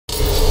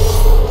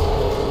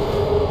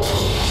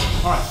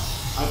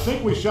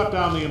think we shut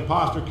down the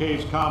imposter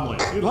caves calmly.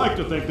 You'd like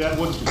to think that,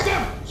 wouldn't you?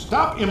 Damn it!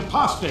 Stop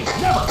imposting!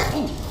 Never!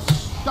 Oh,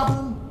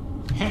 stubborn,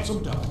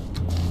 handsome devil.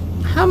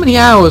 How many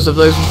hours of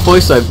those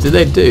voiceovers did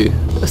they do?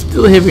 I'm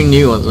still hearing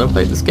new ones, and I've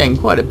played this game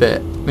quite a bit.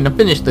 I mean, I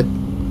finished the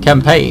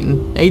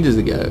campaign ages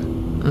ago.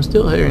 I'm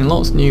still hearing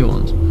lots of new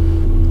ones.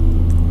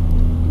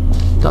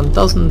 Done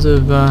dozens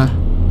of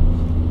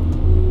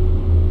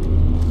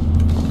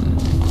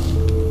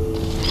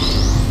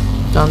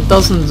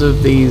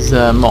these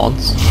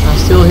mods, and I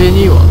still hear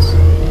new ones.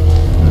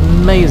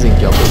 Amazing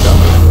job they've done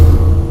with it.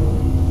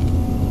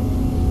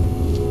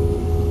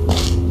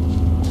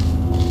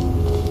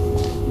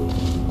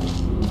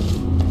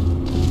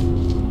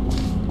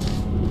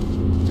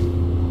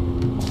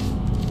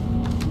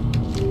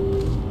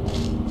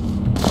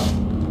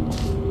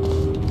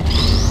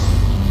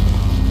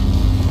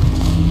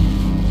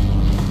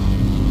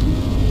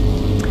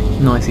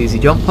 Nice easy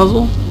jump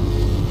puzzle.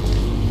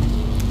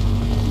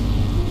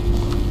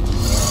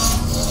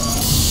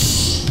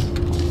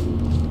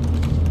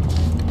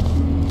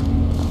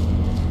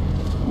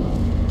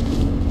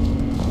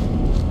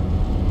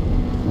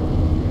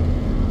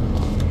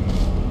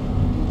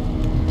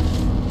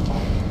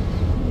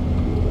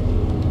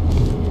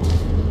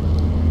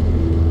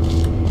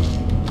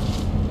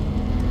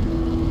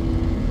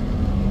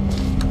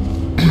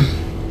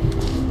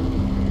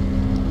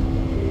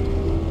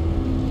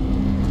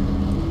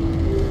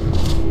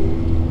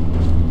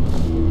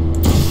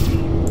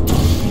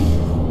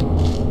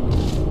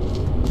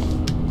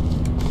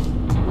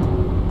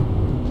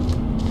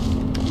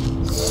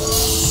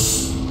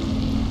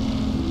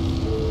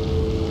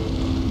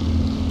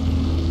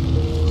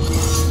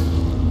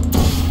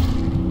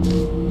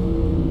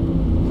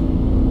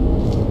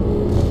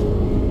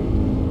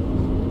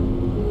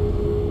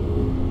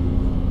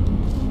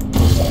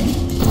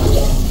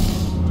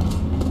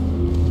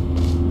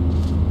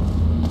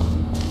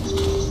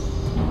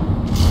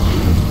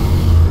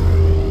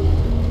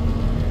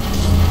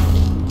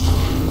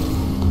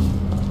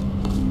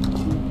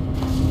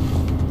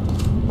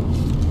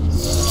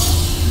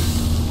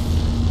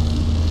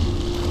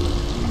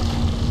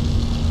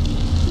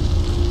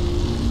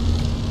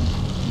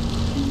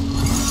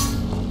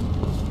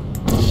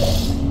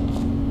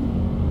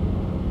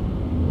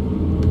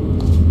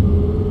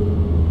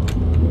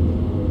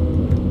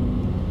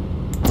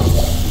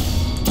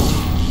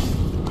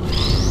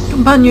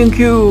 Companion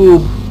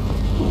Cube!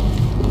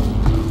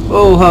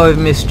 Oh, how I've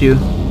missed you.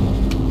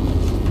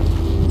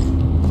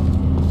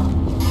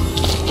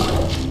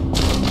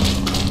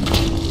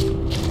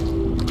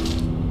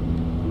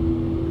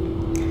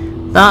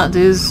 That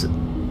is...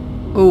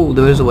 Oh,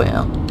 there is a way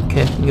out.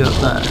 Okay, I can go up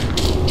there.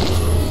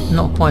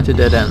 Not quite a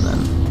dead end then.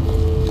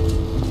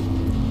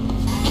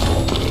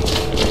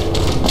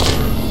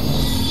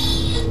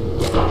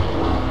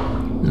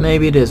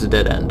 Maybe it is a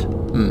dead end.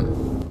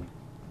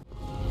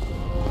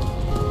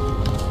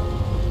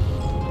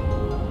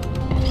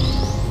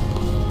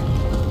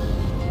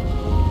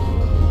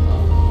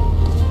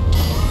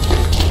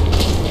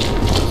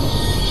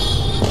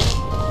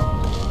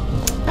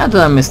 How did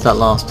I miss that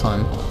last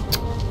time?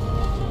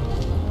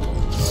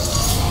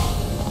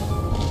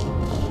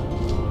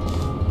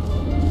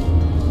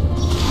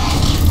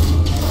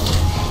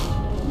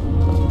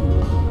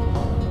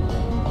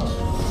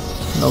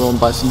 Another one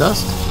bites the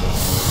dust.